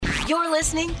You're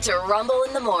listening to Rumble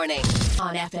in the Morning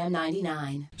on FM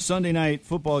 99. Sunday night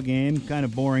football game, kind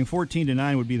of boring.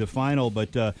 14-9 would be the final,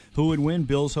 but who would win?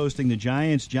 Bills hosting the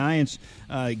Giants. Giants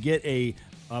get a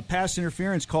pass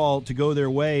interference call to go their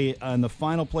way on the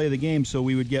final play of the game, so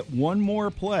we would get one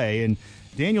more play. And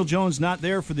Daniel Jones not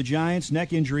there for the Giants,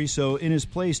 neck injury, so in his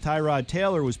place, Tyrod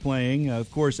Taylor was playing, of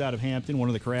course, out of Hampton, one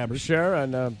of the Crabbers. Sure,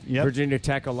 and Virginia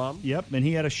Tech alum. Yep, and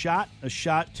he had a shot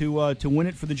to win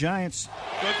it for the Giants.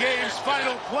 The game's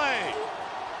final play.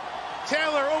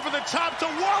 Taylor over the top to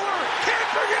Waller.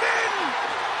 Can't bring it in.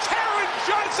 Taron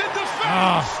Johnson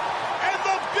defends, and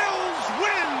the Bills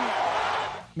win.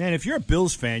 Man, if you're a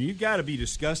Bills fan, you've got to be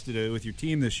disgusted with your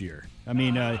team this year. I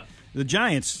mean, the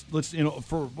Giants,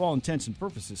 for all intents and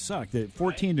purposes, sucked. At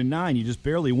 14-9, you just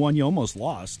barely won. You almost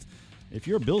lost. If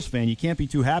you're a Bills fan, you can't be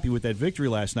too happy with that victory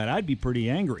last night. I'd be pretty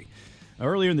angry.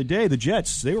 Earlier in the day, the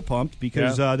Jets, they were pumped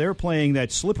because they were playing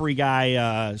that slippery guy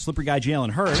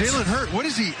Jalen Hurts. Jalen Hurts, what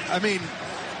is he? I mean,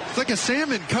 it's like a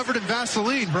salmon covered in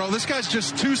Vaseline, bro. This guy's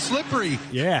just too slippery.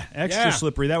 Yeah, extra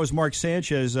slippery. That was Mark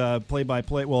Sanchez,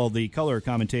 play-by-play, the color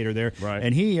commentator there. Right.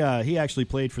 And he actually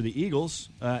played for the Eagles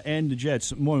and the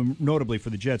Jets, more notably for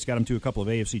the Jets, got him to a couple of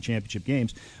AFC championship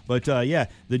games. But,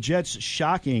 the Jets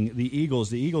shocking the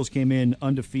Eagles. The Eagles came in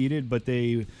undefeated, but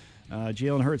they...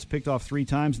 Jalen Hurts picked off 3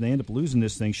 times, and they end up losing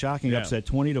this thing. Shocking upset,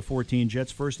 20-14.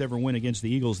 Jets' first ever win against the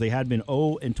Eagles. They had been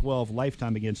 0-12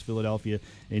 lifetime against Philadelphia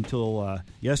until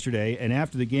yesterday. And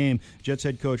after the game, Jets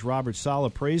head coach Robert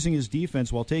Saleh praising his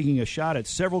defense while taking a shot at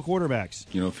several quarterbacks.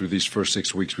 You know, through these first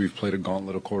 6 weeks, we've played a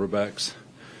gauntlet of quarterbacks.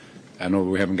 I know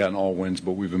we haven't gotten all wins,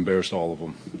 but we've embarrassed all of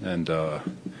them.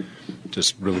 And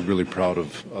just really, really proud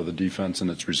of the defense and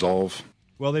its resolve.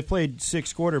 Well, they played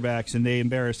 6 quarterbacks, and they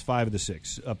embarrassed 5 of the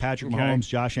 6. Patrick Mahomes,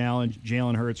 Josh Allen,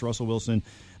 Jalen Hurts, Russell Wilson,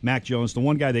 Mac Jones. The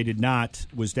one guy they did not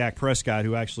was Dak Prescott,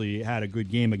 who actually had a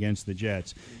good game against the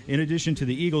Jets. In addition to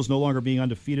the Eagles no longer being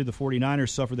undefeated, the 49ers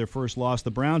suffered their first loss. The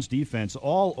Browns' defense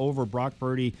all over Brock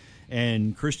Purdy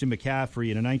and Christian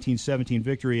McCaffrey in a 19-17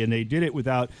 victory, and they did it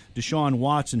without Deshaun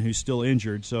Watson, who's still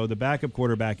injured. So the backup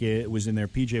quarterback was in there,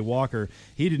 P.J. Walker.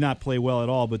 He did not play well at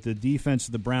all, but the defense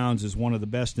of the Browns is one of the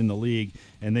best in the league,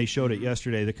 and they showed it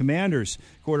yesterday. The Commanders'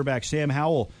 quarterback, Sam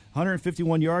Howell,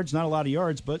 151 yards, not a lot of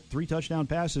yards, but 3 touchdown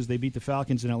passes. They beat the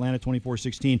Falcons in Atlanta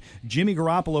 24-16. Jimmy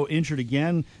Garoppolo injured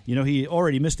again. You know, he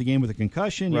already missed the game with a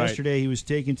concussion. Right. Yesterday he was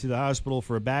taken to the hospital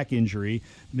for a back injury.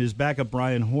 His backup,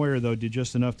 Brian Hoyer, though, did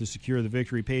just enough to secure the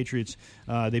victory. Patriots,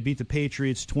 they beat the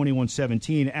Patriots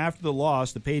 21-17. After the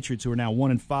loss, the Patriots, who are now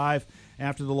 1-5,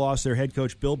 after the loss, their head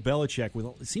coach, Bill Belichick, with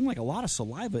it seemed like a lot of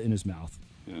saliva in his mouth.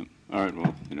 Yeah. All right.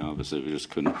 Well, obviously we just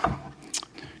couldn't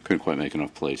quite make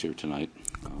enough plays here tonight.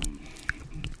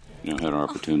 Had our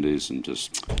opportunities and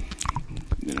just,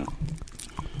 need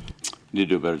to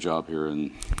do a better job here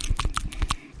and,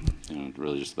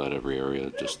 really just about every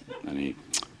area. Just any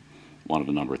one of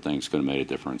a number of things could have made a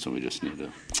difference, and we just need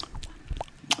to,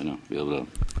 be able to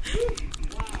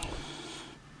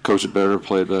coach it better,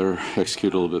 play it better,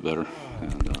 execute a little bit better.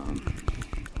 And,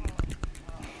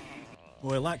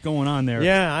 Boy, a lot going on there.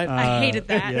 Yeah, I hated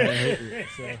that.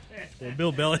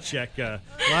 Bill Belichick,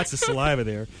 lots of saliva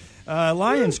there.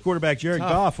 Lions quarterback Jared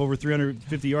Goff, over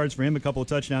 350 yards for him, a couple of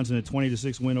touchdowns, and a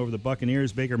 20-6 win over the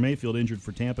Buccaneers. Baker Mayfield injured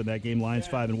for Tampa that game. Lions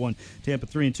 5-1, Tampa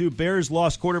 3-2. Bears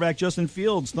lost quarterback Justin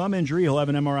Fields, thumb injury. He'll have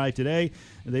an MRI today.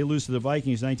 They lose to the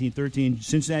Vikings 19-13.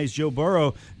 Cincinnati's Joe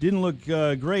Burrow didn't look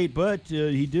great, but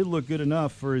he did look good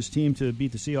enough for his team to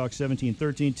beat the Seahawks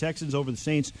 17-13. Texans over the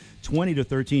Saints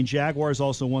 20-13. Jaguars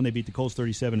also won. They beat the Colts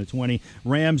 37-20.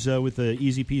 Rams with an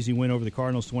easy-peasy win over the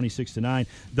Cardinals 26-9.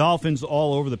 Dolphins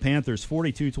all over the Panthers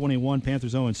 42-21.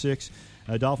 Panthers 0-6.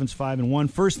 Dolphins 5-1.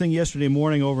 First thing yesterday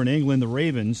morning over in England, the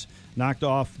Ravens knocked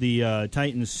off the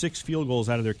Titans 6 field goals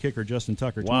out of their kicker, Justin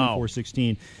Tucker,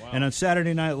 24-16. Wow. And on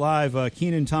Saturday Night Live,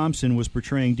 Keenan Thompson was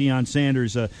portraying Deion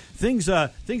Sanders. Things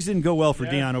didn't go well for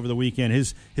Deion over the weekend.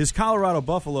 His Colorado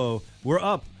Buffalo were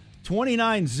up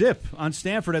 29-zip on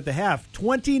Stanford at the half,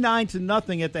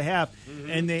 29-0 at the half,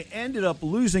 and they ended up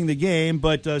losing the game.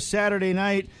 But Saturday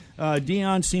night,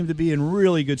 Deion seemed to be in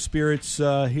really good spirits.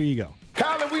 Here you go.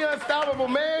 Colin, we unstoppable,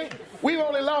 man. We've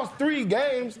only lost 3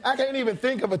 games. I can't even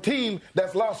think of a team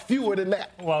that's lost fewer than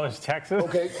that. Well, it's Texas.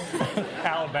 Okay.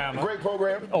 Alabama. Great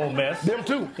program. Ole Miss. Them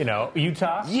too.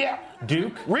 Utah. Yeah.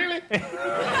 Duke. Really?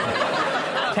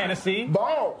 Tennessee.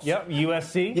 Balls. Yep.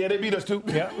 USC. Yeah, they beat us too.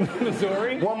 Yep.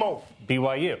 Missouri. 1 more.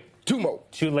 BYU. 2 more.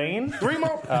 Tulane. 3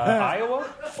 more. Iowa.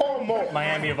 4 more.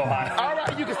 Miami of Ohio. All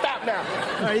right, you can stop now.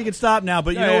 All right, you can stop now,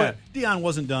 but you know what? Deion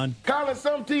wasn't done. Colin,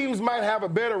 some teams might have a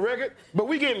better record, but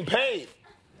we getting paid.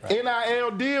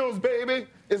 NIL deals, baby.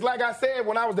 It's like I said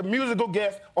when I was the musical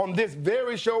guest on this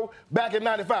very show back in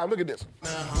 95. Look at this.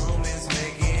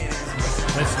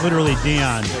 That's literally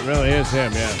Dion. It really is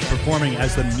him, yeah. Performing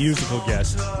as the musical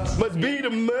guest. Must be the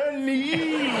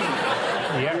money.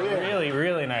 Yeah, really,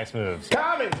 really nice moves.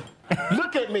 Common,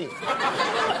 look at me.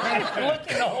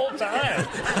 Looking the whole time.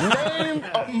 Name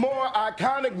a more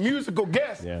iconic musical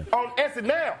guest on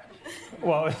SNL.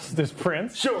 Well, there's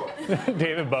Prince. Sure.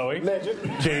 David Bowie. Legend.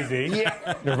 Jay-Z.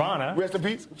 Yeah. Nirvana. Rest in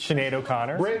peace. Sinead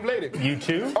O'Connor. Brave lady.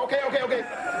 U2. Okay.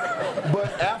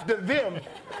 But after them,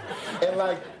 and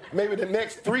like maybe the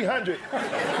next 300,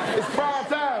 it's prime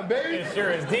time, baby. It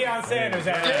sure is. Deion Sanders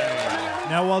at it.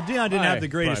 Now, while Dion didn't have the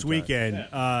greatest weekend,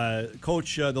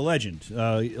 Coach, the legend,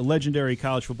 legendary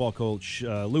college football coach,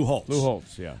 Lou Holtz. Lou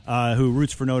Holtz, yeah. Who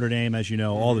roots for Notre Dame, as you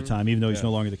know, all the time, even though he's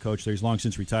no longer the coach there. He's long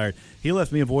since retired. He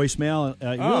left me a voicemail. He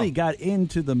really got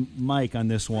into the mic on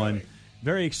this one. Really?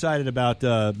 Very excited about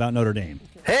Notre Dame.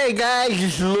 Hey, guys,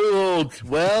 it's Lou Holtz.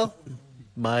 Well,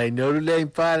 my Notre Dame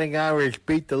Fighting Irish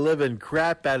beat the living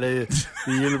crap out of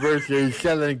the University of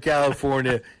Southern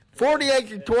California.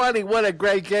 48-20, what a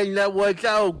great game that was.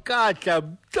 Oh, gosh,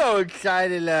 I'm so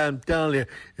excited, I'm telling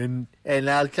you. And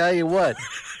I'll tell you what,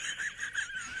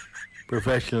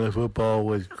 professional football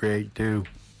was great, too.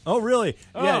 Oh, really?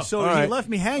 Yeah, so he left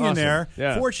me hanging there.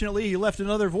 Yeah. Fortunately, he left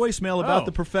another voicemail about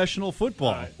the professional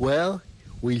football. Well,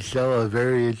 we saw a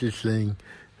very interesting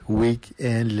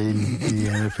weekend in the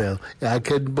NFL. I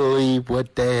couldn't believe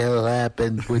what the hell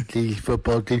happened with these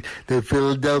football teams. The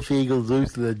Philadelphia Eagles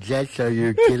lose to the Jets. Are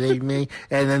you kidding me?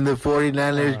 And then the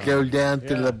 49ers go down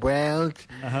to the Browns.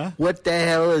 What the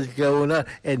hell is going on?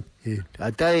 And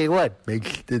I'll tell you what,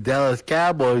 makes the Dallas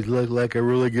Cowboys look like a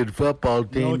really good football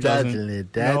team, doesn't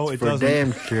it? That's for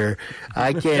damn sure.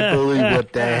 I can't believe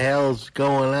what the hell's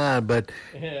going on, but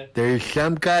there's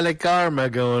some kind of karma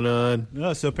going on.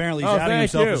 No, so apparently he's outing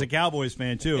himself as a Cowboys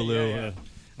fan, too, Lou. Yeah.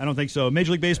 I don't think so.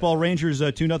 Major League Baseball, Rangers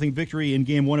 2-0 victory in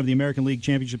Game 1 of the American League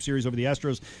Championship Series over the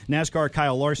Astros. NASCAR,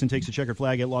 Kyle Larson takes a checkered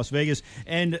flag at Las Vegas.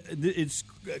 And it's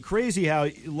crazy how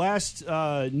last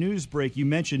news break you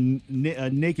mentioned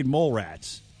naked mole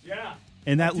rats. Yeah.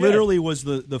 And that literally was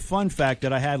the fun fact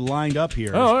that I had lined up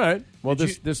here. Oh, all right. Well,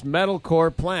 this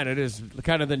metalcore planet is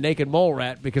kind of the naked mole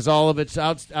rat because all of its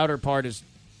outer part is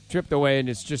stripped away, and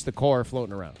it's just the core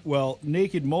floating around. Well,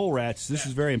 naked mole rats, this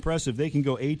is very impressive. They can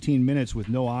go 18 minutes with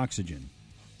no oxygen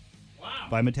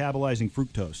by metabolizing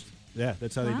fructose. Yeah,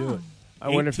 that's how they do it. I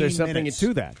wonder if there's something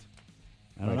to that.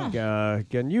 I don't know.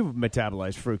 Can you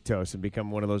metabolize fructose and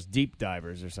become one of those deep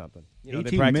divers or something?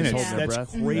 18 minutes,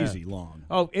 that's crazy long.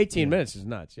 Oh, 18 minutes is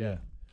nuts, yeah.